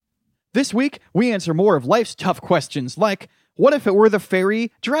This week, we answer more of life's tough questions like, what if it were the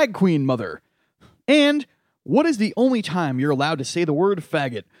fairy drag queen mother? And what is the only time you're allowed to say the word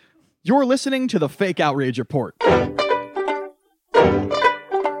faggot? You're listening to the Fake Outrage Report.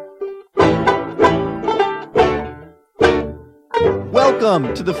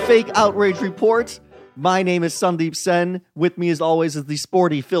 Welcome to the Fake Outrage Report. My name is Sandeep Sen. With me, as always, is the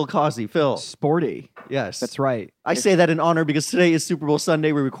sporty Phil Causey. Phil. Sporty. Yes. That's right. I say that in honor because today is Super Bowl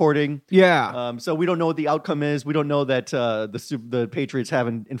Sunday. We're recording. Yeah. So we don't know what the outcome is. We don't know that the Patriots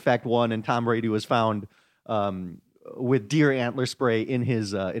haven't, in fact, won, and Tom Brady was found with deer antler spray in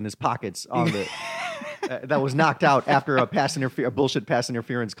his pockets on the that was knocked out after a bullshit pass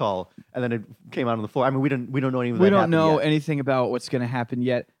interference call, and then it came out on the floor. I mean, we don't know any of that. We don't know yet. anything about what's going to happen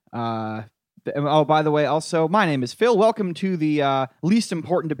yet. Oh, by the way, also, my name is Phil. Welcome to the least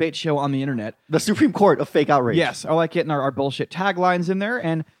important debate show on the internet. The Supreme Court of Fake Outrage. Yes, I like getting our bullshit taglines in there.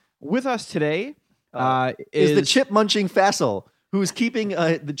 And with us today is the chip munching Faisal, who's keeping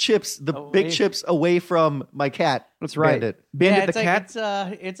the big chips away from my cat. That's right. Bandit the cat.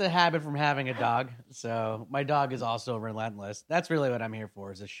 It's a habit from having a dog. So my dog is also relentless. That's really what I'm here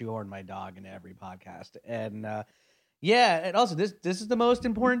for, is to shoehorn my dog into every podcast. And yeah, and also this is the most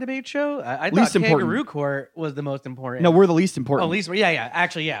important debate show. I thought Kangaroo Court was the most important. No, we're the least important. Oh, least. Yeah.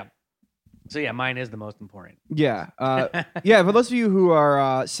 Actually, yeah. So yeah, mine is the most important. Yeah. Yeah, for those of you who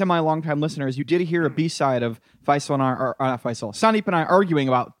are semi-long-time listeners, you did hear a B-side of Faisal and not Faisal, Sandeep and I arguing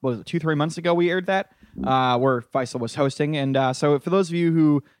about, what was it, 2-3 months ago we aired that, where Faisal was hosting. And so for those of you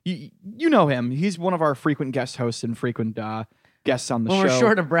who, you know him, he's one of our frequent guest hosts and frequent guests on the show. When we're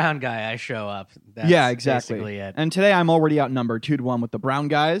short of brown guy, I show up. That's yeah, exactly. Basically it. And today I'm already outnumbered 2-1 with the brown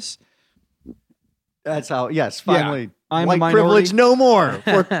guys. That's how. Yes, finally. Yeah. I'm white the minority. privilege no more.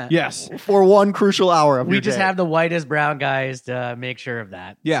 For, yes, for one crucial hour of we your just day. have the whitest brown guys to make sure of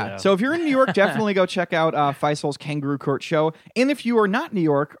that. Yeah. So if you're in New York, definitely go check out Faisal's Kangaroo Court show. And if you are not in New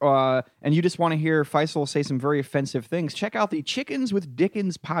York and you just want to hear Faisal say some very offensive things, check out the Chickens with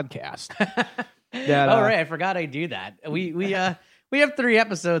Dickens podcast. Oh right, I forgot I do that. We have 3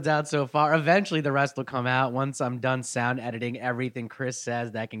 episodes out so far. Eventually, the rest will come out once I'm done sound editing everything Chris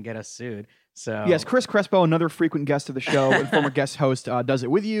says that can get us sued. So yes, Chris Crespo, another frequent guest of the show and former guest host, does it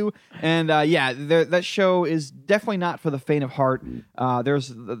with you. And that show is definitely not for the faint of heart. There's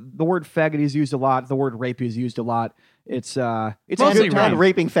the word faggot is used a lot. The word rape is used a lot. It's Mostly a good time. And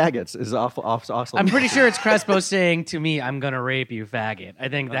raping faggots is awesome. I'm pretty sure it's Crespo saying to me, "I'm gonna rape you, faggot." I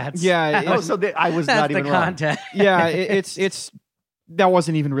think that's yeah. I was that's not even the wrong. context. Yeah, it's that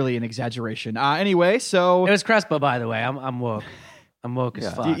wasn't even really an exaggeration. Anyway, so It was Crespo, by the way. I'm woke. I'm woke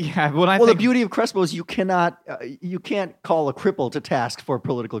as fuck. yeah. The beauty of Crespo is you can't call a cripple to task for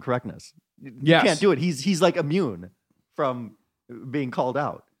political correctness. You Yes. can't do it. He's like immune from being called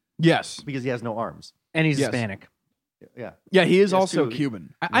out Yes. because he has no arms. And he's Yes. Hispanic. Yeah. Yeah, he is Yes, also too.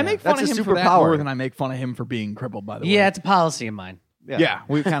 Cuban. I make That's fun of his him for that superpower. more than I make fun of him for being crippled, by the way. Yeah, it's a policy of mine. Yeah,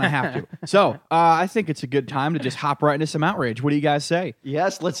 we kind of have to. So, I think it's a good time to just hop right into some outrage. What do you guys say?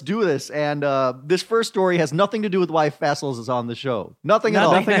 Yes, let's do this. And this first story has nothing to do with why Faisal is on the show. Nothing at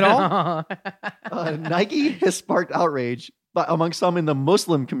all. Nothing at all? Nike has sparked outrage among some in the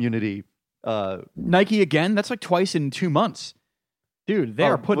Muslim community. Nike again? That's like twice in 2 months. Dude, they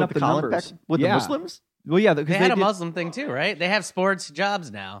are putting up the Colin numbers. Peck- with the Muslims? Well, yeah. They had a Muslim thing too, right? They have sports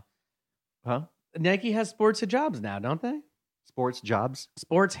jobs now. Huh? Nike has sports hijabs now, don't they? Sports jobs?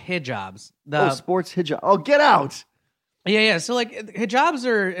 Sports hijabs. Sports hijab. Oh, get out! Yeah. So like hijabs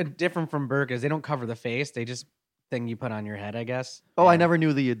are different from burqas. They don't cover the face. They just thing you put on your head, I guess. Oh, I never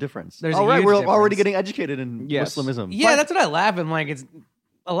knew the difference. There's All a right, huge we're difference. already getting educated in Yes. Muslimism. Yeah, that's what I laugh. I'm like, it's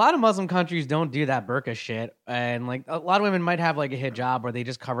a lot of Muslim countries don't do that burqa shit, and like a lot of women might have like a hijab where they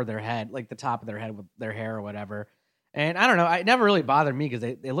just cover their head, like the top of their head with their hair or whatever. And I don't know, it never really bothered me because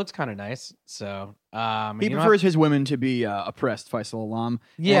it looks kind of nice. So He prefers his women to be oppressed, Faisal Alam.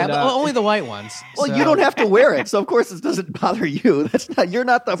 yeah, And, but only the white ones. Well, So you don't have to wear it, so of course it doesn't bother you. You're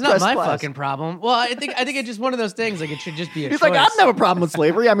not the It's not oppressed my class. fucking problem. Well, I think it's just one of those things. Like it should just be a He's choice. like, I don't have a problem with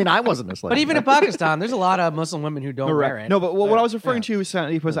slavery. I mean, I wasn't a slave. But even in Pakistan, there's a lot of Muslim women who don't wear it. No, but what I was referring to,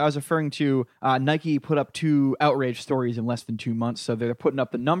 Sandeep, was I was referring to Nike put up 2 outrage stories in less than 2 months, so they're putting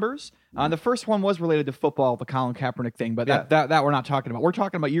up the numbers. The first one was related to football, the Colin Kaepernick thing, but that we're not talking about. We're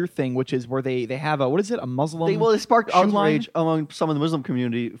talking about your thing, which is where they have a Muslim. They sparked shoe outrage line? among some of the Muslim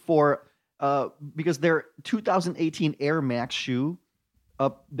community for because their 2018 Air Max shoe,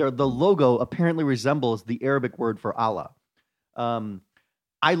 the logo apparently resembles the Arabic word for Allah.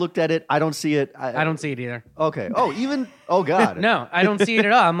 I looked at it. I don't see it. I don't see it either. Okay. Oh God. No, I don't see it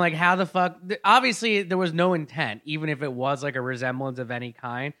at all. I'm like, how the fuck? Obviously, there was no intent, even if it was like a resemblance of any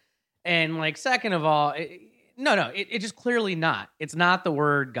kind. And like, second of all, it just clearly not. It's not the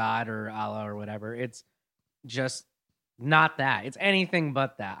word God or Allah or whatever. It's just not that. It's anything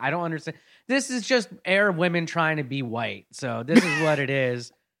but that. I don't understand. This is just Arab women trying to be white. So this is what it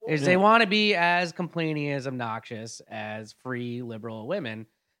is. Is they want to be as complaining, as obnoxious as free liberal women.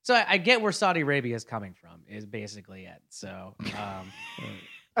 So I get where Saudi Arabia is coming from. Is basically it. So.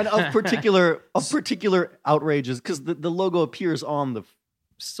 And of particular outrages, because the logo appears on the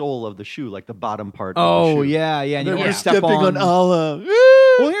sole of the shoe, like the bottom part. Oh, of the shoe. yeah. And you don't They're step stepping on Allah.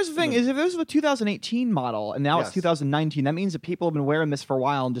 Well, here's the thing: is if this was a 2018 model and now it's 2019, that means that people have been wearing this for a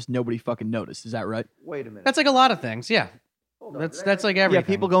while and just nobody fucking noticed. Is that right? Wait a minute. That's like a lot of things. Yeah. That's like everything. Yeah,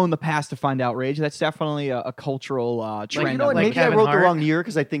 people go in the past to find outrage. That's definitely a cultural trend. Like, you know what? Like Maybe Kevin I wrote Hart. the wrong year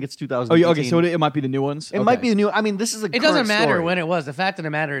because I think it's 2018. Oh, yeah, okay. So it might be the new ones. It might be the new. I mean, this is a. It doesn't current matter story. when it was. The fact of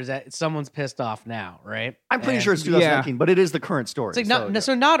the matter is that someone's pissed off now, right? I'm pretty And sure it's 2019, but it is the current story. It's like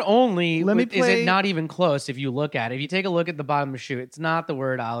so not only Let me is play- it not even close if you look at it. If you take a look at the bottom of the shoe, it's not the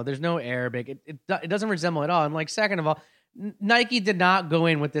word Allah. There's no Arabic. It doesn't resemble at all. And like, second of all, Nike did not go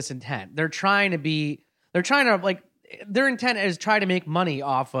in with this intent. They're trying to like, their intent is try to make money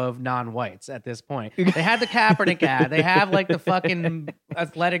off of non-whites at this point. They had the Kaepernick ad. They have like the fucking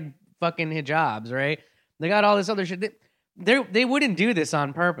athletic fucking hijabs, right? They got all this other shit. They wouldn't do this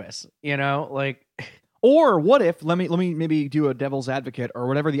on purpose, you know? Like, Or what if? Let me maybe do a devil's advocate or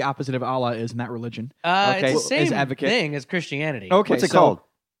whatever the opposite of Allah is in that religion. it's the as same advocate. thing as Christianity. Okay, What's it so called?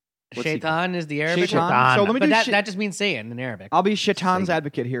 What's he- Shaitan is the Arabic. Shaitan. So let me But do that just means Satan in Arabic. I'll be Shaitan's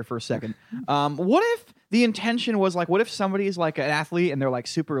advocate here for a second. What if the intention was like, what if somebody's like an athlete and they're like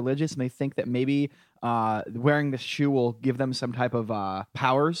super religious and they think that maybe wearing this shoe will give them some type of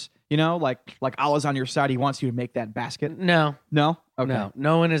powers? You know, like Allah's on your side. He wants you to make that basket. No, No? Okay.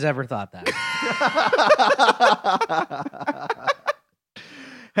 no one has ever thought that.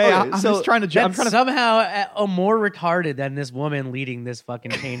 Hey, Okay, I'm so just trying to. I'm That's trying to. somehow more retarded than this woman leading this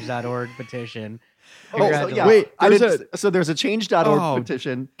fucking change.org petition. Oh, so, yeah. Congratulations. Wait, I there's didn't- so there's a change.org Oh,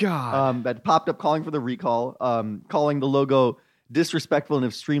 petition God. that popped up calling for the recall, calling the logo disrespectful and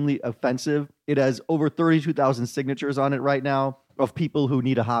extremely offensive. It has over 32,000 signatures on it right now of people who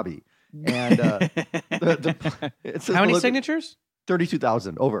need a hobby. And it says How many the logo- signatures?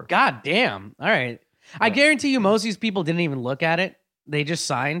 32,000 over. God damn. All right. I guarantee you most of these people didn't even look at it. They just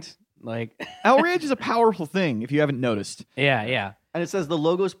signed. Like, Outrage is a powerful thing. If you haven't noticed. yeah. And it says the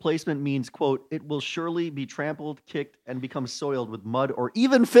logo's placement means, quote, it will surely be trampled, kicked, and become soiled with mud or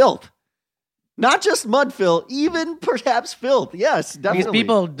even filth. Not just mud, Phil, even perhaps filth. Yes, definitely. These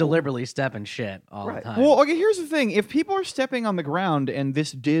people deliberately step in shit all the Right. time. Well, okay, here's the thing. If people are stepping on the ground and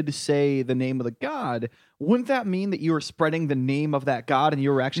this did say the name of the god, wouldn't that mean that you were spreading the name of that god and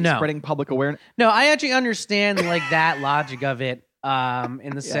you were actually No. spreading public awareness? No, I actually understand like that logic of it.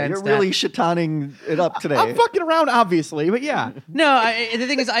 In the sense you're that really shitaning it up today. I'm fucking around, obviously, but yeah. no, the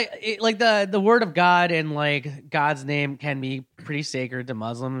thing is, like the word of God and like God's name can be pretty sacred to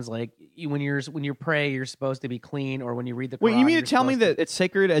Muslims. Like when you pray, you're supposed to be clean, or when you read the Quran. Wait, you mean you're to tell me supposed that it's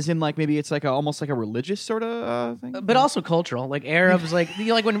sacred, as in like maybe it's like almost like a religious sort of thing? but also cultural. Like Arabs, like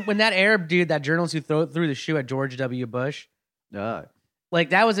when that Arab dude, that journalist who threw the shoe at George W. Bush, like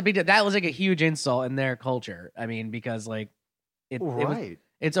that was that was like a huge insult in their culture. I mean, because like.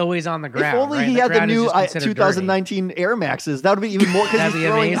 It's always on the ground. If only right? he The had the ground is new just considered 2019 Air Maxes, that would be even more because That'd he's be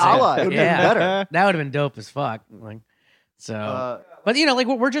throwing amazing. Allah. It would Yeah. be better. That would have been dope as fuck. Like, so, but you know, like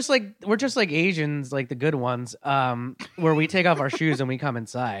we're just like Asians, like the good ones, where we take off our shoes and we come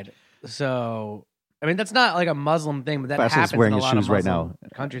inside. So, I mean, that's not like a Muslim thing, but that Faisal's happens wearing in a his lot of shoes right Muslim now.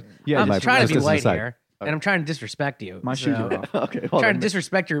 countries. Yeah, I'm my- trying to be just white aside. here, and I'm trying to disrespect you. My shoes are off. Okay, I'm hold trying on. to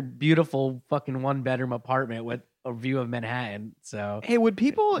disrespect your beautiful fucking one-bedroom apartment with a view of Manhattan. So, Hey, would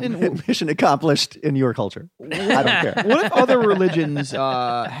people in Mission accomplished in your culture. I don't care. what if other religions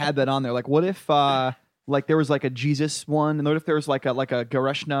had that on there? Like, what if like there was like a Jesus one, and what if there was like a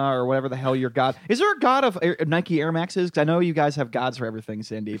Gareshna or whatever the hell your god? Is there a god of Nike Air Maxes? Because I know you guys have gods for everything,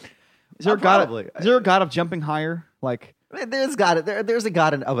 Sandeep. Is there a god? Probably. Is there a god of jumping higher? Like There's a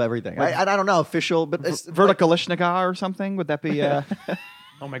god of everything. I don't know official, but it's Vertikalishnaga or something? Would that be?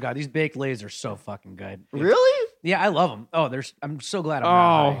 oh my god, these baked lays are so fucking good. really. Yeah, I love them. Oh, I'm so glad I'm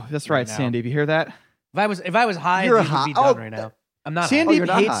not Oh, high that's right, now. Sandeep. You hear that? If I was high, You're these would high. be done Oh, right now. I'm not. Sandeep Oh, you're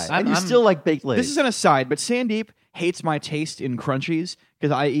not hates- high, and you I'm- still like baked lays. This is an aside, but Sandeep hates my taste in crunchies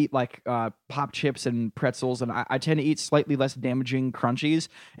because I eat like pop chips and pretzels, and I tend to eat slightly less damaging crunchies.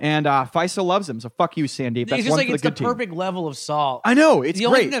 And Faisal loves them, so fuck you, Sandeep. That's It's just one like for it's the the good team. perfect level of salt. I know it's the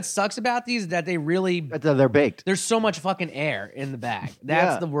only great. thing that sucks about these is that they really They're baked. there's so much fucking air in the bag.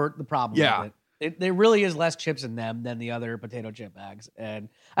 That's Yeah. the problem. Yeah. With it. There really is less chips in them than the other potato chip bags, and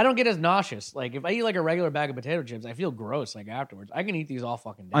I don't get as nauseous. Like if I eat like a regular bag of potato chips, I feel gross like afterwards. I can eat these all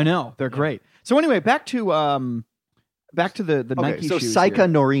fucking day. I know they're great. So anyway, back to the Nike so shoes. Saika here.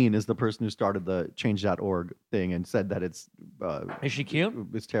 Noreen is the person who started the Change.org thing and said that it's Is she cute?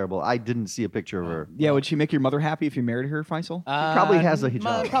 It's terrible. I didn't see a picture of her. Yeah, would she make your mother happy if you married her, Faisal? probably has a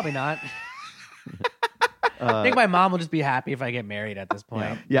hijab. Probably not. I think my mom will just be happy if I get married at this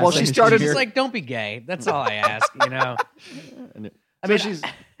point. Yeah, Well, so she she's started- She's here. like, don't be gay. That's all I ask, you know. I mean,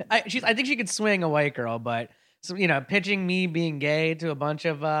 I think she could swing a white girl, but pitching me being gay to a bunch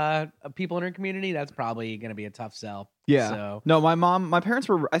of people in her community, that's probably going to be a tough sell. Yeah. So. No, my parents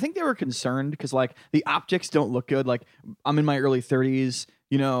I think they were concerned because like the optics don't look good. Like I'm in my early 30s,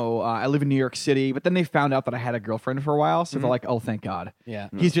 I live in New York City, but then they found out that I had a girlfriend for a while. So they're like, oh, thank God. Yeah.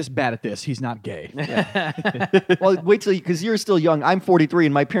 He's just bad at this. He's not gay. Well, wait till because you're still young. I'm 43,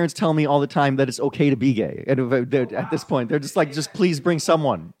 and my parents tell me all the time that it's okay to be gay. And at this point, they're just like, just please bring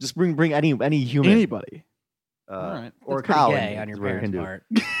someone. Just bring any human. Anybody. All right. Or a That's pretty cow. gay and on your we're parents' Hindu. part.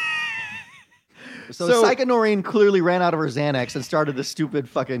 So Saika Noreen clearly ran out of her Xanax and started the stupid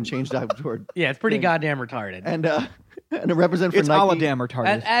fucking Change.org. Yeah, it's pretty goddamn retarded. And a representative It's for Nike. all damn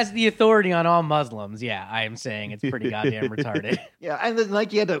retarded. As the authority on all Muslims, yeah, I am saying it's pretty goddamn retarded. Yeah, and then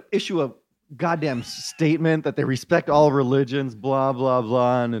Nike had to issue a goddamn statement that they respect all religions, blah blah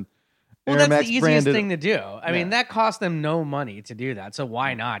blah, and Well, Air that's Max the easiest branded- thing to do. I mean, that cost them no money to do that. So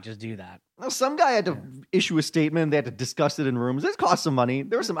why not just do that? Well, some guy had to issue a statement. They had to discuss it in rooms. This cost some money.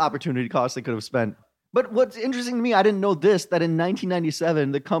 There was some opportunity costs they could have spent. But what's interesting to me, I didn't know this, that in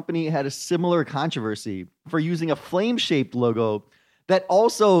 1997, the company had a similar controversy for using a flame-shaped logo that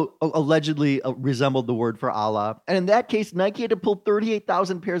also allegedly resembled the word for Allah. And in that case, Nike had to pull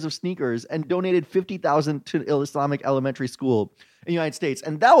 38,000 pairs of sneakers and donated 50,000 to an Islamic elementary school in the United States.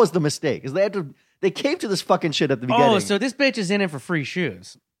 And that was the mistake, is they caved to this fucking shit at the beginning. Oh, so this bitch is in it for free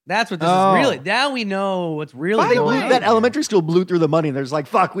shoes. That's what this Oh. is really. Now we know what's really By the going way, on. that here. elementary school blew through the money, and there's like,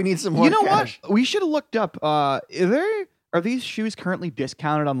 fuck, we need some more You know cash. what? We should have looked up. Are these shoes currently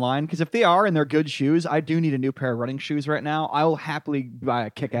discounted online? Because if they are and they're good shoes, I do need a new pair of running shoes right now. I will happily buy a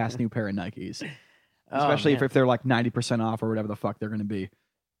kick-ass new pair of Nikes, especially man. if they're like 90% off or whatever the fuck they're going to be.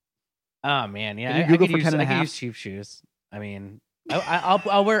 Oh man, yeah, Can you I Google could for use 10 and a I could half? use cheap shoes. I mean,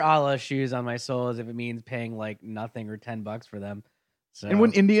 I'll wear Allah shoes on my soles if it means paying like nothing or $10 for them. So And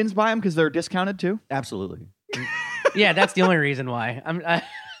wouldn't Indians buy them because they're discounted too? Absolutely. yeah, that's the only reason why.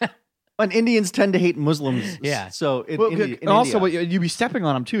 And Indians tend to hate Muslims. Yeah. So in, Well, in and also, India, you'd be stepping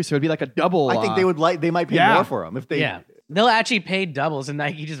on them too, so it'd be like a double. I think they might pay yeah. more for them if they. Yeah, they'll actually pay doubles, and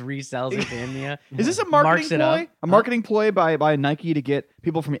Nike just resells it to India. Is this a Marks marketing it ploy? up. A marketing ploy by Nike to get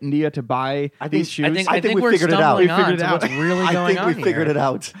people from India to buy these shoes? I think we we're figured it out. stumbling We on figured it to out. what's really I going think on we figured here. it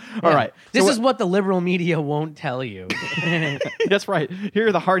out. All Yeah. right. This So is what the liberal media won't tell you. That's right. Here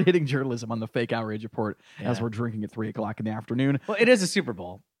are the hard-hitting journalism on the Fake Outrage Report as Yeah. we're drinking at 3:00 in the afternoon. Well, it is a Super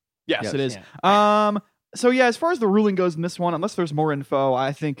Bowl. Yes, Yes. it is. So yeah, as far as the ruling goes in this one, unless there's more info,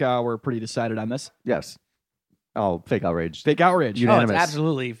 I think we're pretty decided on this. Yes. Oh, fake outrage. Fake outrage. You Oh, Unanimous. it's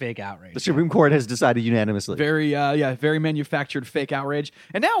absolutely fake outrage. The Supreme Court has decided unanimously. Very manufactured fake outrage.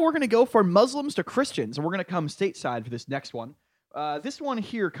 And now we're going to go for Muslims to Christians, and we're going to come stateside for this next one. This one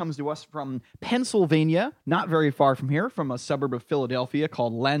here comes to us from Pennsylvania, not very far from here, from a suburb of Philadelphia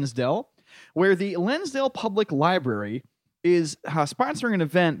called Lansdale, where the Lansdale Public Library is sponsoring an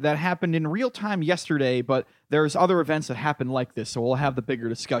event that happened in real time yesterday, but there's other events that happen like this, so we'll have the bigger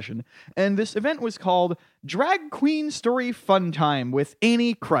discussion. And this event was called Drag Queen Story Fun Time with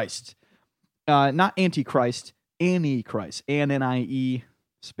Annie Christ. Not Antichrist, Annie Christ. A-N-N-I-E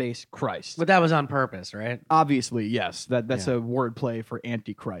space Christ. But that was on purpose, right? Obviously, yes. That's a wordplay for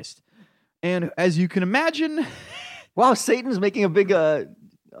Antichrist. And as you can imagine, Wow, Satan's making a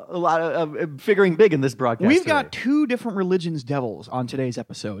lot of figuring big in this broadcast. we've today. got two different religions' devils on today's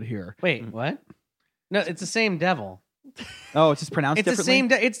episode here. Wait, what? No, it's the same devil. Oh, it's just pronounced It's the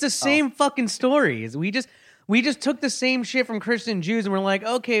differently? same. It's the same fucking stories. We just took the same shit from Christian Jews, and we're like,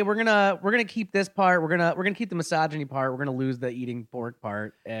 okay, we're gonna keep this part. We're gonna keep the misogyny part. We're gonna lose the eating pork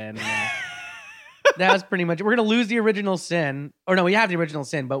part, and that was pretty much. We're gonna lose the original sin, or no, we have the original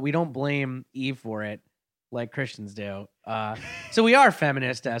sin, but we don't blame Eve for it like Christians do. So we are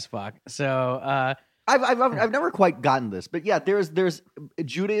feminist as fuck. So I've never quite gotten this, but yeah, there's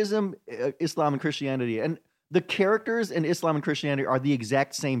Judaism, Islam, and Christianity, and the characters in Islam and Christianity are the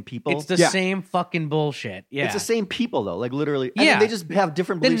exact same people. it's the Yeah. same fucking bullshit. Yeah, It's the same people though, like literally. I Yeah. mean, they just have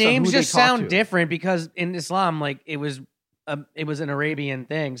different the beliefs on names who they just talk sound to. different because in Islam, like it was an Arabian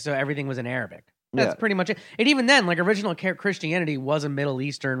thing, so everything was in Arabic. That's pretty much it. And even then, like original Christianity was a Middle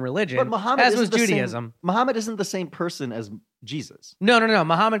Eastern religion, But Muhammad as was isn't the Judaism. Muhammad isn't the same person as Jesus. No.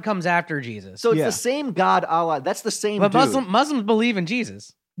 Muhammad comes after Jesus. So it's the same God, Allah. That's the same but dude. Muslims believe in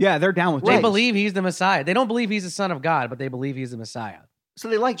Jesus. Yeah, they're down with They Jesus. believe he's the Messiah. They don't believe he's the son of God, but they believe he's the Messiah. So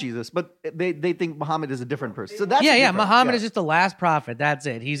they like Jesus, but they think Muhammad is a different person. So that's Muhammad is just the last prophet. That's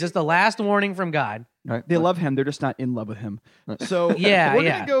it. He's just the last warning from God. Right. They love him. They're just not in love with him. So we're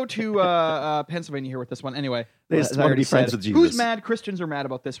gonna go to Pennsylvania here with this one. Anyway, They just want to be friends with Jesus. Who's mad? Christians are mad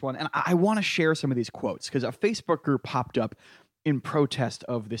about this one, and I want to share some of these quotes because a Facebook group popped up in protest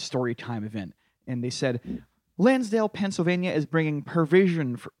of this story time event, and they said Lansdale, Pennsylvania, is bringing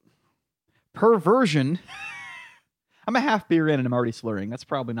perversion. I'm a half beer in and I'm already slurring. That's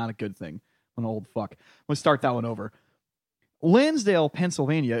probably not a good thing. I'm an old fuck. Let's start that one over. Lansdale,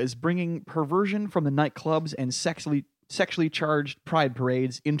 Pennsylvania is bringing perversion from the nightclubs and sexually charged pride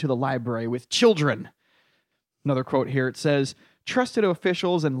parades into the library with children. Another quote here. It says, trusted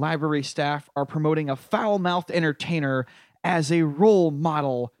officials and library staff are promoting a foul-mouthed entertainer as a role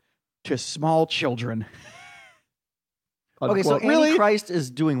model to small children. Okay, so Really? Antichrist is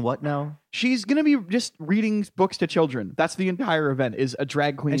doing what now? She's going to be just reading books to children. That's the entire event, is a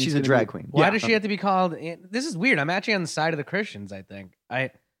drag queen. And she's a drag queen. Why does she have to be called? This is weird. I'm actually on the side of the Christians, I think.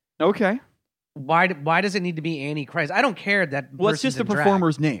 Okay. Why does it need to be Antichrist? I don't care that. Well, it's just the person's in drag.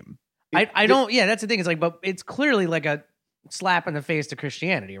 performer's name. I don't. Yeah, that's the thing. It's like, but it's clearly like a slap in the face to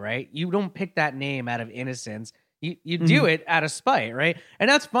Christianity, right? You don't pick that name out of innocence. You do it out of spite, right? And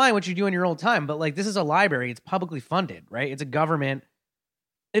that's fine what you do in your own time. But like, this is a library. It's publicly funded, right? It's a government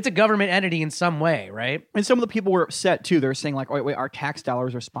entity in some way, right? And some of the people were upset too. They're saying like, wait, our tax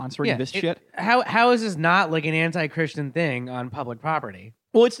dollars are sponsoring this shit. How is this not like an anti-Christian thing on public property?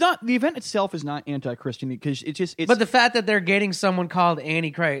 Well, it's not. The event itself is not anti-Christian because it's. But the fact that they're getting someone called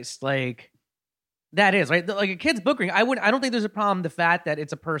Antichrist, like that is right. Like a kid's book reading, I don't think there's a problem. The fact that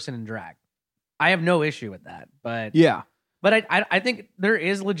it's a person in drag, I have no issue with that. But yeah. But I think there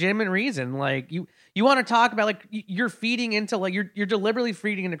is legitimate reason. Like you want to talk about like you're feeding into like you're deliberately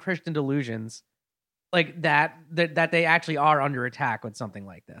feeding into Christian delusions, like that they actually are under attack with something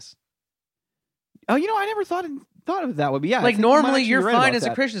like this. Oh, I never thought of it that way. But yeah, like normally you're right fine as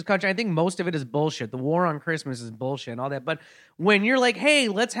that. a Christian country. I think most of it is bullshit. The war on Christmas is bullshit and all that. But when you're like, hey,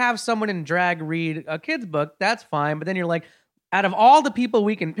 let's have someone in drag read a kid's book, that's fine. But then you're like, out of all the people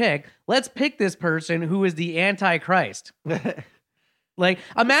we can pick, let's pick this person who is the Antichrist. Like,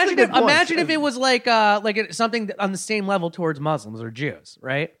 imagine if it was like something on the same level towards Muslims or Jews,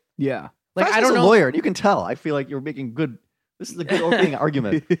 right? Yeah. Like, I don't know. Lawyer, and you can tell. I feel like you're making good. This is a good opening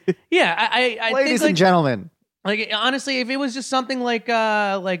argument. Yeah, I ladies think, and gentlemen. Like honestly, if it was just something like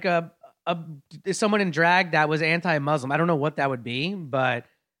someone in drag that was anti-Muslim, I don't know what that would be, but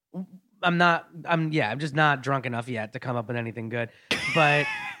I'm just not drunk enough yet to come up with anything good. But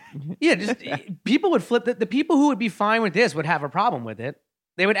yeah, just people would flip the people who would be fine with this would have a problem with it.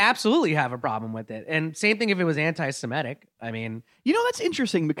 They would absolutely have a problem with it. And same thing if it was anti-Semitic. I mean, that's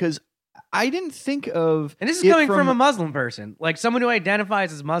interesting because I didn't think of. And this is coming from a Muslim person, like someone who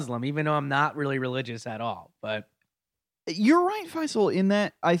identifies as Muslim, even though I'm not really religious at all. But you're right, Faisal, in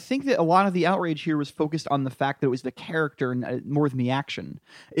that I think that a lot of the outrage here was focused on the fact that it was the character more than the action.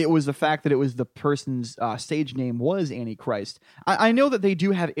 It was the fact that it was the person's stage name was Antichrist. I know that they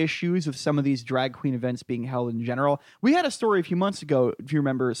do have issues with some of these drag queen events being held in general. We had a story a few months ago, if you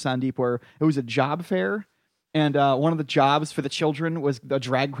remember, Sandeep, where it was a job fair. And one of the jobs for the children was the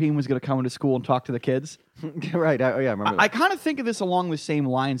drag queen was going to come into school and talk to the kids. Right. I remember. I kind of think of this along the same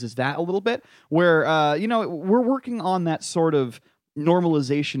lines as that a little bit, where, we're working on that sort of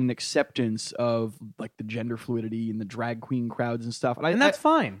normalization and acceptance of like the gender fluidity and the drag queen crowds and stuff. And that's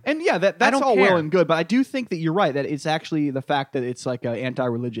fine. And yeah, that's all well and good. But I do think that you're right, that it's actually the fact that it's like an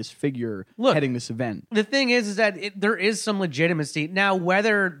anti-religious figure heading this event. The thing is that there is some legitimacy. Now,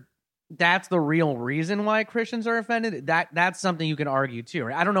 whether that's the real reason why Christians are offended, that's something you can argue too,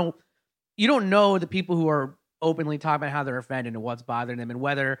 right? I don't know. You don't know the people who are openly talking about how they're offended and what's bothering them and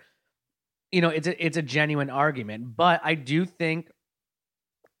whether, it's a genuine argument. But I do think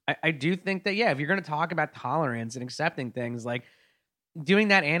that, yeah, if you're going to talk about tolerance and accepting things, like doing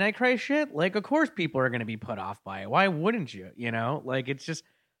that Antichrist shit, like, of course people are going to be put off by it. Why wouldn't you? Like, it's just,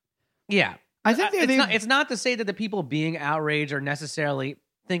 yeah. I think it's not to say that the people being outraged are necessarily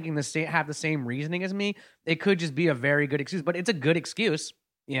thinking have the same reasoning as me. It could just be a very good excuse, but it's a good excuse,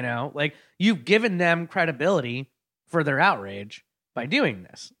 like you've given them credibility for their outrage by doing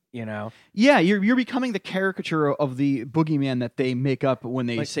this. you know? Yeah, you're becoming the caricature of the boogeyman that they make up when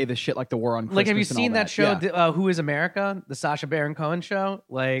they say the shit like the war on Christmas. Like, have you and all seen that show, Yeah. Who is America? The Sacha Baron Cohen show?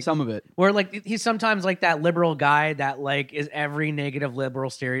 Like, Some of it. where like he's sometimes like that liberal guy that like is every negative liberal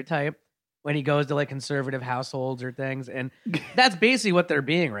stereotype when he goes to like conservative households or things, and that's basically what they're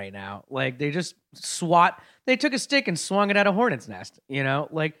being right now. Like they just they took a stick and swung it at a hornet's nest, you know?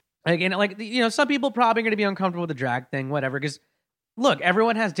 Like again, like you know, some people probably going to be uncomfortable with the drag thing, whatever, because look,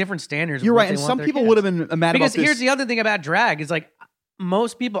 everyone has different standards. You're right, and some people would have been mad because about this. here's the other thing about drag is like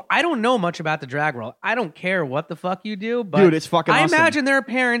most people. I don't know much about the drag world. I don't care what the fuck you do, but dude, it's fucking I awesome. imagine there are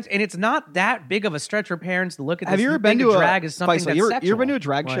parents, and it's not that big of a stretch for parents to look at. Have this you ever and been think to of a drag as something Faisal, that's you sexual? ever been to a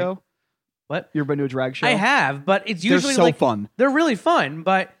drag Like, show? What? You ever been to a drag show? I have, but it's They're usually so like fun. They're really fun,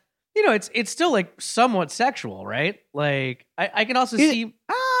 but you know, it's still like somewhat sexual, right? Like I can also see.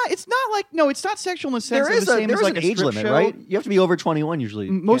 It's not like it's not sexual in the sense There of is the same there's as like an a age strip limit, show. right? You have to be over 21 usually.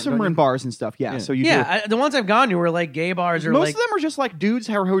 Most of them don't are in you? bars and stuff. Yeah, so you do. Yeah, the ones I've gone to were like gay bars or Most like of them are just like dudes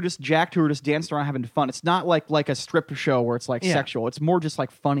who are just jacked who are just dancing around having fun. It's not like a strip show where it's like sexual. It's more just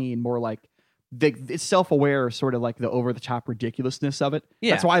like funny and more like it's self-aware, sort of like the over-the-top ridiculousness of it.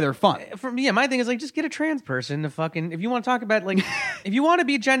 Yeah. That's why they're fun. My thing is like just get a trans person to fucking, if you want to talk about like if you want to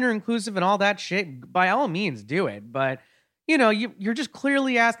be gender inclusive and all that shit, by all means do it. But you know, you're just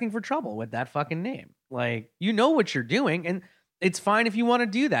clearly asking for trouble with that fucking name. Like, you know what you're doing, and it's fine if you want to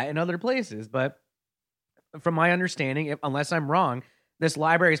do that in other places. But from my understanding, unless I'm wrong, this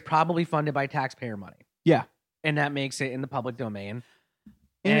library is probably funded by taxpayer money. Yeah. And that makes it in the public domain.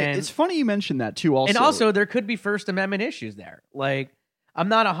 And it's funny you mentioned that too. And also, there could be First Amendment issues there. Like, I'm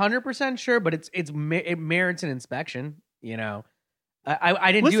not 100% sure, but it merits an inspection. You know,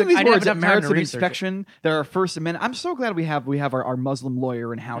 I didn't Listen do to these I didn't words. have It enough time merits to an research it. inspection. There are First Amendment. I'm so glad we have our Muslim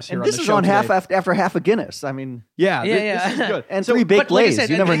lawyer in house here. And on this the is show on today. after half a Guinness. I mean, Yeah, Yeah, this is good. and So, 3 baked But like I lays. said,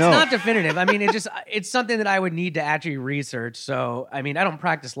 You never it's know. not definitive. I mean, it's something that I would need to actually research. So, I mean, I don't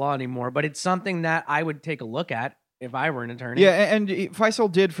practice law anymore, but it's something that I would take a look at if I were an attorney. Yeah, and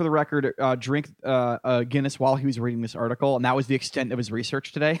Faisal did, for the record, drink Guinness while he was reading this article, and that was the extent of his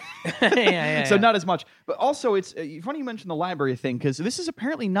research today. yeah. So not as much. But also, it's funny you mentioned the library thing, because this is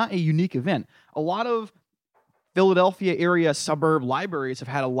apparently not a unique event. A lot of Philadelphia area suburb libraries have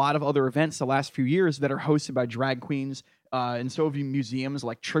had a lot of other events the last few years that are hosted by drag queens, and so have museums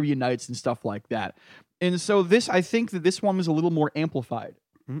like trivia nights and stuff like that. And so I think that this one was a little more amplified.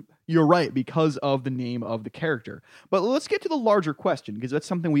 You're right, because of the name of the character. But let's get to the larger question, because that's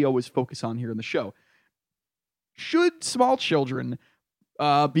something we always focus on here in the show. Should small children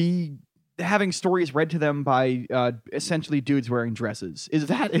be having stories read to them by essentially dudes wearing dresses? Is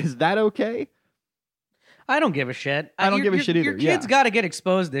that okay? I don't give a shit. I don't give a shit either. Your kids got to get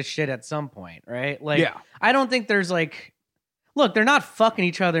exposed to this shit at some point, right? Like, Yeah. I don't think there's like, look, they're not fucking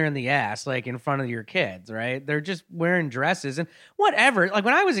each other in the ass like in front of your kids, right? They're just wearing dresses and whatever. Like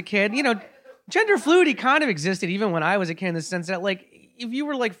when I was a kid, you know, gender fluidity kind of existed even when I was a kid in the sense that like if you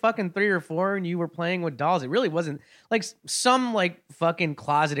were like fucking 3 or 4 and you were playing with dolls, it really wasn't like some like fucking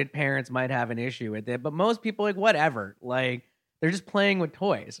closeted parents might have an issue with it, but most people like whatever, like they're just playing with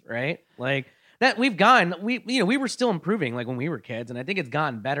toys, right? Like that we were still improving like when we were kids, and I think it's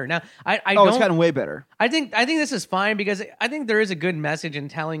gotten better now. It's gotten way better. I think this is fine because I think there is a good message in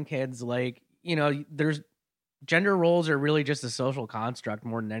telling kids like, you know, there's gender roles are really just a social construct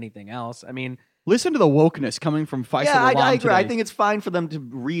more than anything else. I mean, Listen to the wokeness coming from Faisal Alam I agree. today. I think it's fine for them to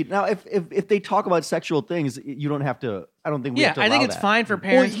read. Now, if they talk about sexual things, you don't have to. I don't think we have to I think allow it's that. fine for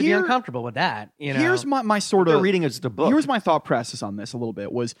parents to be here- uncomfortable with that. You know, Here's my sort They're of reading is just a book. Here's my thought process on this a little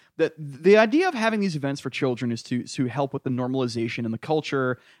bit, was that the idea of having these events for children is to help with the normalization in the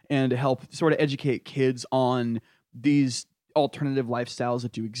culture and to help sort of educate kids on these alternative lifestyles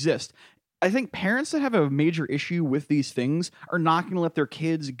that do exist. I think parents that have a major issue with these things are not going to let their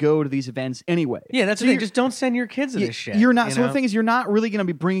kids go to these events anyway. Yeah, that's So the thing. you're- Just don't send your kids to this shit. You're not. you So know? the thing is, you're not really going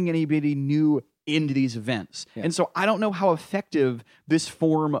to be bringing anybody new into these events, and so I don't know how effective this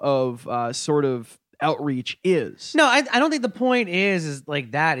form of sort of outreach is. No, I don't think the point is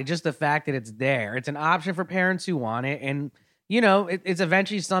like that. It's just the fact that it's there. It's an option for parents who want it, and you know, it's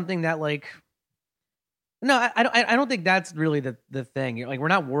eventually something that like. No, I don't think that's really the thing. Like, we're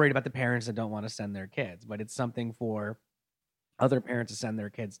not worried about the parents that don't want to send their kids, but it's something for other parents to send their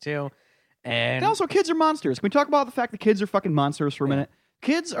kids to. And also, kids are monsters. Can we talk about the fact that kids are fucking monsters for a minute?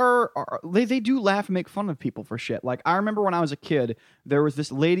 Kids they do laugh and make fun of people for shit. Like, I remember when I was a kid, there was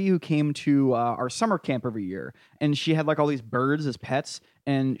this lady who came to our summer camp every year, and she had like all these birds as pets,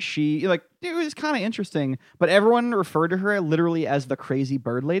 and she like it was kind of interesting, but everyone referred to her literally as the crazy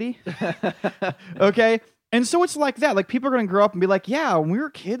bird lady. Okay. And so it's like that. Like people are going to grow up and be like, yeah, when we were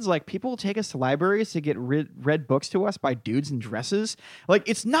kids, like people would take us to libraries to get read books to us by dudes in dresses. Like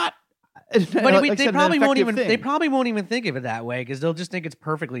it's not. But like they said, probably an won't effective even. thing. They probably won't even think of it that way because they'll just think it's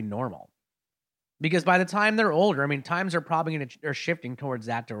perfectly normal. Because by the time they're older, I mean, times are probably are shifting towards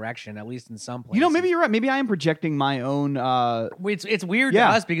that direction, at least in some places. You know, maybe you're right. Maybe I am projecting my own. It's weird to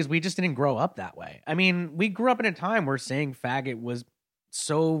us because we just didn't grow up that way. I mean, we grew up in a time where saying faggot was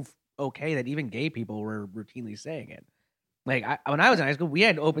so okay that even gay people were routinely saying it. Like when I was in high school, we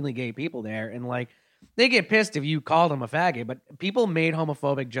had openly gay people there, and like they get pissed if you called them a faggot. But people made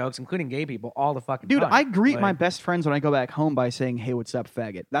homophobic jokes, including gay people, all the fucking Dude, time. I greet my best friends when I go back home by saying, "Hey, what's up,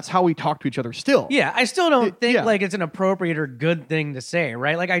 faggot?" That's how we talk to each other still. Yeah, I still don't think like it's an appropriate or good thing to say,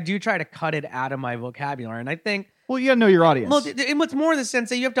 right? Like I do try to cut it out of my vocabulary, and I think. Well, you gotta know your audience. Well, and what's more in the sense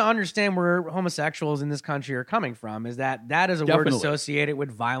that you have to understand where homosexuals in this country are coming from is that is a word associated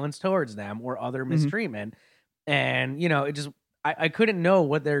with violence towards them or other mistreatment. And, you know, it just, I couldn't know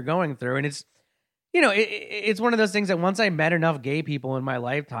what they're going through. And it's, you know, it's one of those things that once I met enough gay people in my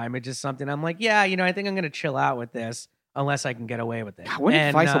lifetime, it's just something I'm like, yeah, you know, I think I'm going to chill out with this unless I can get away with it. God, when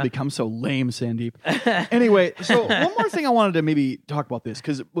did Faisal become so lame, Sandeep? Anyway, so one more thing I wanted to maybe talk about this,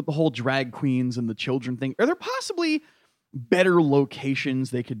 because with the whole drag queens and the children thing, are there possibly better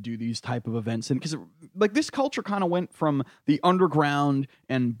locations they could do these type of events in? Because like this culture kind of went from the underground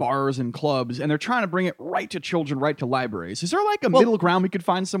and bars and clubs, and they're trying to bring it right to children, right to libraries. Is there like a middle ground we could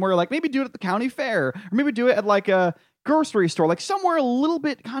find somewhere? Like maybe do it at the county fair, or maybe do it at like a grocery store, like somewhere a little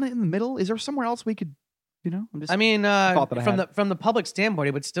bit kind of in the middle. Is there somewhere else we could? You know, I mean, from the public standpoint,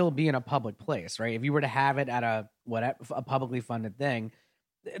 it would still be in a public place, right? If you were to have it at a publicly funded thing,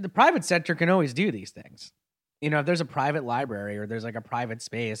 the private sector can always do these things. You know, if there's a private library or there's like a private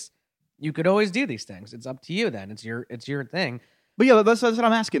space, you could always do these things. It's up to you. Then it's your thing. But yeah, that's what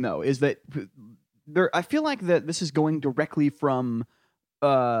I'm asking though. Is that I feel like that this is going directly from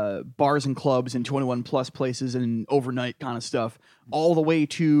bars and clubs and 21 plus places and overnight kind of stuff all the way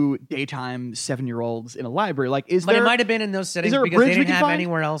to daytime 7-year-olds in a library. Like, it might have been in those settings because they didn't have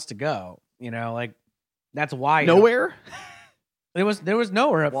anywhere else to go. You know, like that's why nowhere. There was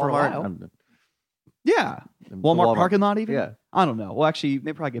nowhere for a while. Yeah, Walmart parking lot even. Yeah, I don't know. Well, actually,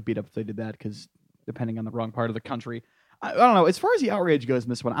 they probably get beat up if they did that because depending on the wrong part of the country. I don't know. As far as the outrage goes in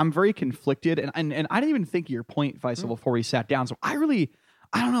this one, I'm very conflicted, and I didn't even think your point, Faisal, before we sat down. So I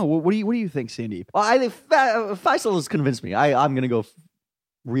don't know. What do you think, Sandeep? Well, I think Faisal has convinced me. I'm going to go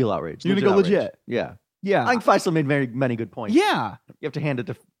real outrage. You're going to go legit? Yeah. Yeah. I think Faisal made many good points. Yeah. You have to hand it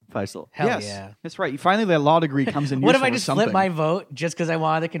to Faisal. Hell yes. Yeah. That's right. Finally, that law degree comes in. What if I just flip my vote just because I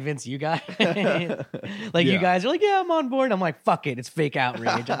wanted to convince you guys? You guys are like, yeah, I'm on board. I'm like, fuck it. It's fake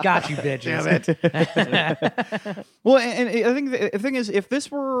outrage. I got you, bitches. Damn it. Well, and I think the thing is, if this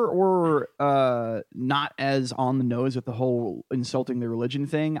were not as on the nose with the whole insulting the religion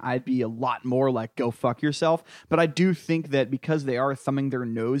thing, I'd be a lot more like, go fuck yourself. But I do think that because they are thumbing their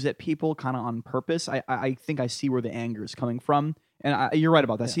nose at people kind of on purpose, I think I see where the anger is coming from. And you're right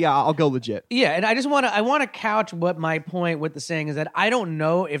about that. So yeah, I'll go legit. Yeah, and I want to couch what my point with the saying is that I don't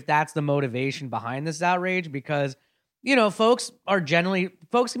know if that's the motivation behind this outrage because, you know, folks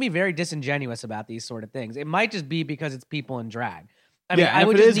can be very disingenuous about these sort of things. It might just be because it's people in drag. I mean, I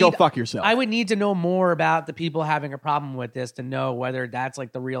would if it is, go fuck yourself. I would need to know more about the people having a problem with this to know whether that's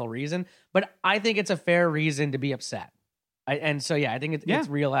like the real reason. But I think it's a fair reason to be upset. I think it's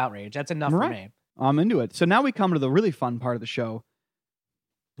real outrage. That's enough for me. I'm into it. So now we come to the really fun part of the show.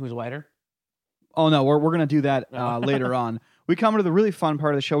 Who's whiter? Oh, no, we're going to do that later on. We come to the really fun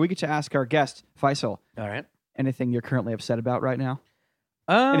part of the show. We get to ask our guest, Faisal. All right. Anything you're currently upset about right now?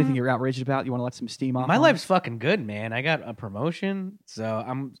 Anything you're outraged about? You want to let some steam off? My life's fucking good, man. I got a promotion, so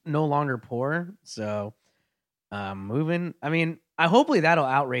I'm no longer poor. So I'm moving. I mean, hopefully that'll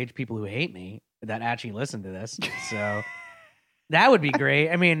outrage people who hate me that actually listen to this. So that would be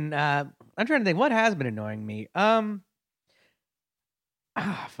great. I mean, I'm trying to think what has been annoying me.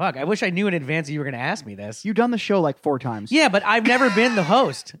 Fuck. I wish I knew in advance that you were going to ask me this. You've done the show like 4 times. Yeah, but I've never been the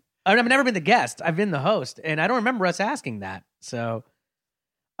host. I've never been the guest. I've been the host, and I don't remember us asking that. So,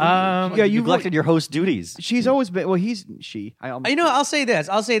 yeah, you neglected your host duties. She's always been. Well, she. I'll say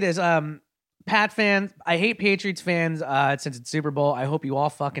this. Pat fans, I hate Patriots fans since it's Super Bowl. I hope you all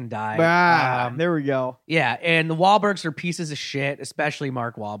fucking die. There we go. Yeah, and the Wahlbergs are pieces of shit, especially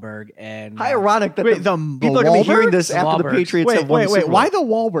Mark Wahlberg. And how ironic that the people are going to be hearing this after the Patriots have won the Super Bowl. Why the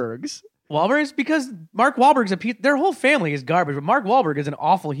Wahlbergs? Wahlbergs? Because Mark Wahlberg's their whole family is garbage, but Mark Wahlberg is an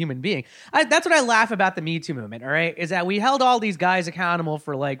awful human being. That's what I laugh about the Me Too movement, all right? Is that we held all these guys accountable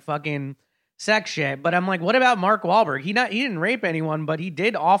for like fucking sex shit, but I'm like, what about Mark Wahlberg? He didn't rape anyone, but he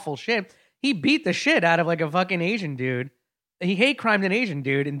did awful shit. he beat the shit out of like a fucking Asian dude. He hate crimed an Asian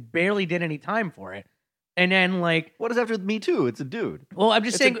dude and barely did any time for it. And then like, what is after Me Too? It's a dude. well, I'm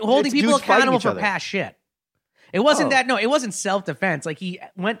just saying, holding people accountable for past shit. It wasn't it wasn't self-defense. Like he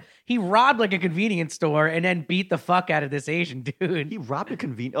robbed like a convenience store and then beat the fuck out of this Asian dude. He robbed a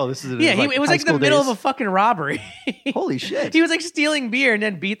convenience. Oh, this is it was like the middle of a fucking robbery. Holy shit! He was like stealing beer and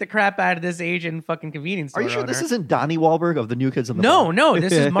then beat the crap out of this Asian fucking convenience store. Are you sure owner. this isn't Donnie Wahlberg of the New Kids on the Block? No,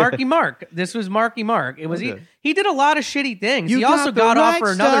 this is Marky Mark. This was Marky Mark. It was he did a lot of shitty things. He also got off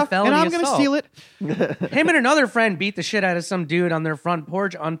for another felony and I'm assault. Steal it. Him and another friend beat the shit out of some dude on their front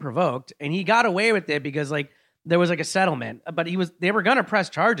porch unprovoked, and he got away with it because like there was like a settlement, but they were gonna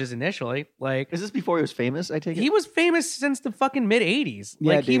press charges initially. Like, is this before he was famous? I take it he was famous since the fucking mid '80s.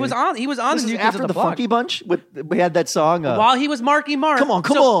 Yeah, like he was on this the is New Kids after of the Block. Funky Bunch. We had that song While he was Marky Mark. Come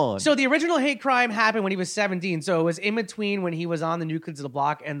on. So the original hate crime happened when he was 17. So it was in between when he was on the New Kids of the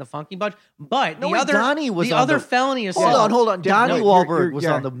Block and the Funky Bunch. But Donnie was the on other felony assault. Hold on. Donnie No, Wahlberg was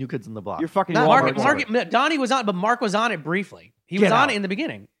you're- on the New Kids on the Block. You're fucking Not Wahlberg. Donnie was on, but Mark was on it briefly. He Get was on out. it in the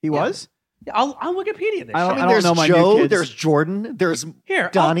beginning. He was? I'll Wikipedia this. I shit. don't there's know my New Joe, Kids. there's Jordan, there's Here,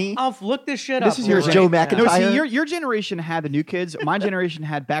 Donnie. I'll look this shit This up. is yours, right Joe now. McIntyre. No, see, Tyre? your generation had the New Kids. My generation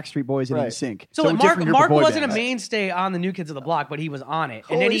had Backstreet Boys and Right. NSYNC. So like, different group of Mark boy wasn't bands. a mainstay on the New Kids of the Block, but he was on it,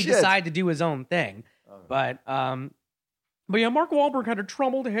 and then Holy he shit. decided to do his own thing. But yeah, Mark Wahlberg had a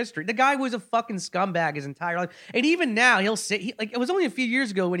troubled history. The guy was a fucking scumbag his entire life, and even now he'll say like it was only a few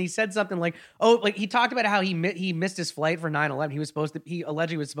years ago when he said something like, "Oh, like he talked about how he missed his flight for 9/11. He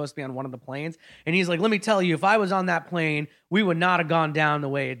allegedly was supposed to be on one of the planes, and he's like, let me tell you, if I was on that plane, we would not have gone down the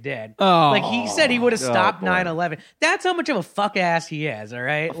way it did. Oh. Like he said, he would have stopped boy. 9/11. That's how much of a fuck ass he is. All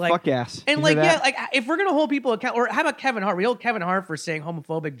right, like fuck ass. and You like hear yeah, that? like if we're gonna hold people account, or how about Kevin Hart? We hold Kevin Hart for saying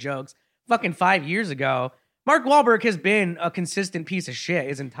homophobic jokes fucking 5 years ago. Mark Wahlberg has been a consistent piece of shit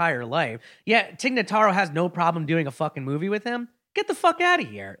his entire life. Yeah, Tig Notaro has no problem doing a fucking movie with him. Get the fuck out of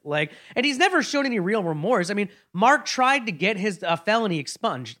here. Like, and he's never shown any real remorse. I mean, Mark tried to get his felony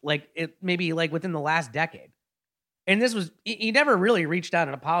expunged, maybe within the last decade. And this was, he never really reached out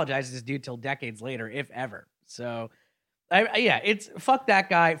and apologized to this dude till decades later, if ever. So, it's fuck that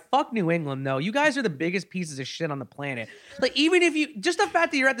guy. Fuck New England, though. You guys are the biggest pieces of shit on the planet. Like, even if you, just the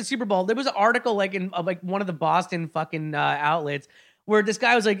fact that you're at the Super Bowl, there was an article in one of the Boston fucking outlets where this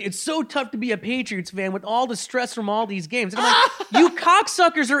guy was like, it's so tough to be a Patriots fan with all the stress from all these games. And I'm like, you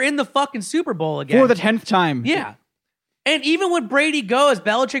cocksuckers are in the fucking Super Bowl again. For the 10th time. Yeah. And even when Brady goes,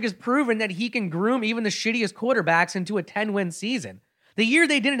 Belichick has proven that he can groom even the shittiest quarterbacks into a 10-win season. The year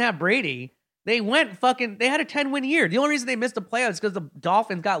they didn't have Brady, they had a 10-win year. The only reason they missed the playoffs is because the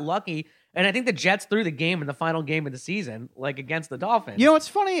Dolphins got lucky, and I think the Jets threw the game in the final game of the season, against the Dolphins. You know, it's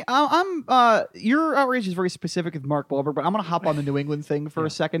funny. Your outrage is very specific with Mark Wahlberg, but I'm going to hop on the New England thing for a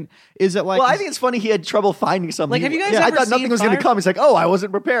second. Is it Well, I think it's funny he had trouble finding something. Like, have you guys I ever thought nothing seen was going to Fire- come. He's like, oh, I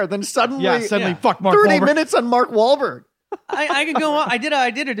wasn't prepared. Then suddenly, fuck Mark 30 Wahlberg. minutes on Mark Wahlberg. I can go on. I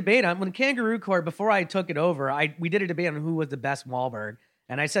did a debate on when Kangaroo Court, before I took it over, we did a debate on who was the best Wahlberg.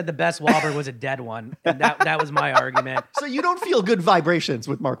 And I said the best Wahlberg was a dead one. And that was my argument. So you don't feel good vibrations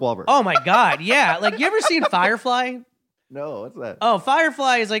with Mark Wahlberg? Oh my God. Yeah. Like, you ever seen Firefly? No, what's that? Oh,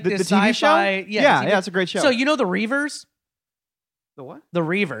 Firefly is like The this TV show? sci-fi. Yeah, it's a great show. So you know the Reavers? The what? The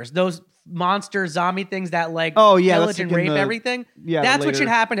Reavers, those monster zombie things that Oh, yeah, pillage that's and like rape in the- everything. yeah, That's what later. should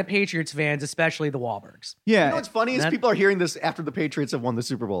happen to Patriots fans, especially the Wahlbergs. Yeah. You know what's funny is That- people are hearing this after the Patriots have won the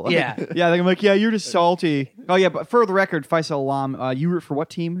Super Bowl. Yeah. Yeah, I'm like, yeah, you're just salty. Oh, yeah, but for the record, Faisal Alam, you root for what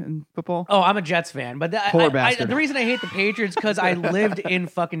team in football? Oh, I'm a Jets fan, but Poor bastard. the reason I hate the Patriots because I lived in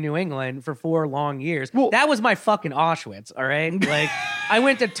fucking New England for 4 long years. Well- That was my fucking Auschwitz. All right, like I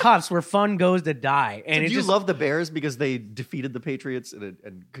went to Tufts where fun goes to die, and So it do you just love the Bears because they defeated the Patriots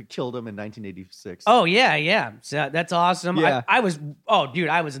and killed them in 1986? Oh yeah. So that's awesome. Yeah. I was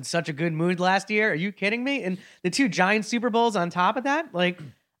in such a good mood last year. Are you kidding me? And the 2 giant Super Bowls on top of that,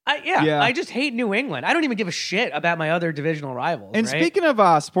 I just hate New England. I don't even give a shit about my other divisional rivals. And right? speaking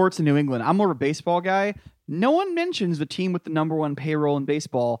of sports in New England, I'm more of a baseball guy. No one mentions the team with the number 1 payroll in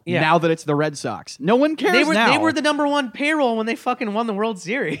baseball now that it's the Red Sox. No one cares they were now. they were the number 1 payroll when they fucking won the World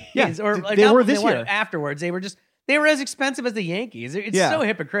Series. Yeah, or they not were when this won year. it, afterwards. They were as expensive as the Yankees. It's Yeah. so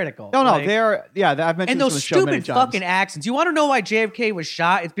hypocritical. No, Like, they are. Yeah, I've mentioned and this on those the show many stupid times. fucking accents. You want to know why JFK was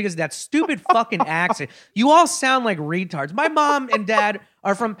shot? It's because of that stupid fucking accent. You all sound like retards. My mom and dad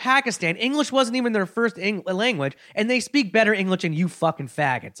are from Pakistan. English wasn't even their first language, and they speak better English than you fucking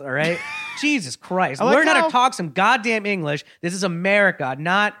faggots, all right? Jesus Christ. I like Learn how how- to talk some goddamn English. This is America,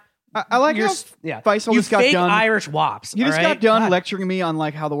 not I like You're how yeah. Faisal You just got fake done. Irish wops. He just all got right? done God. lecturing me on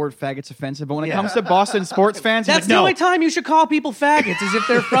like how the word faggot's offensive, but when it Yeah. comes to Boston sports fans, he's That's like, the no. only time you should call people faggots is if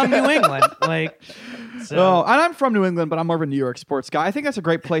they're from New England. Like, so. Oh, and I'm from New England, but I'm more of a New York sports guy. I think that's a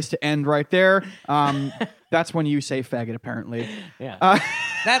great place to end right there. That's when you say faggot, apparently. Yeah.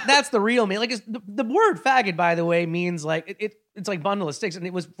 That's the real meaning. Like the word faggot, by the way, means like it's like bundle of sticks, and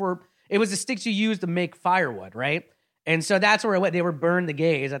it was the sticks you use to make firewood, right? And so that's where it went. They were burned the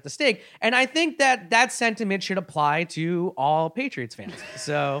gays at the stake, and I think that sentiment should apply to all Patriots fans.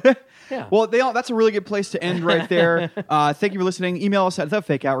 So yeah. Well, that's a really good place to end right there. Thank you for listening. Email us at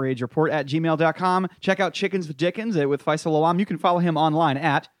thefakeoutragereport@gmail.com. Check out Chickens with Dickens with Faisal Alam. You can follow him online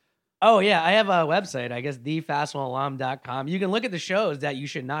at. Oh, yeah. I have a website, I guess, thefastball.com. You can look at the shows that you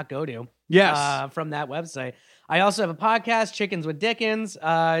should not go to. Yes. From that website. I also have a podcast, Chickens with Dickens.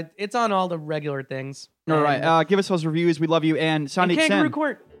 It's on all the regular things. All right. Give us those reviews. We love you. And Sandeep Kangaroo Sen,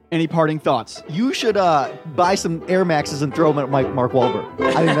 Court. any parting thoughts? You should buy some Air Maxes and throw them at Mark Wahlberg.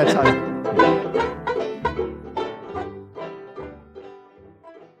 I think that's how.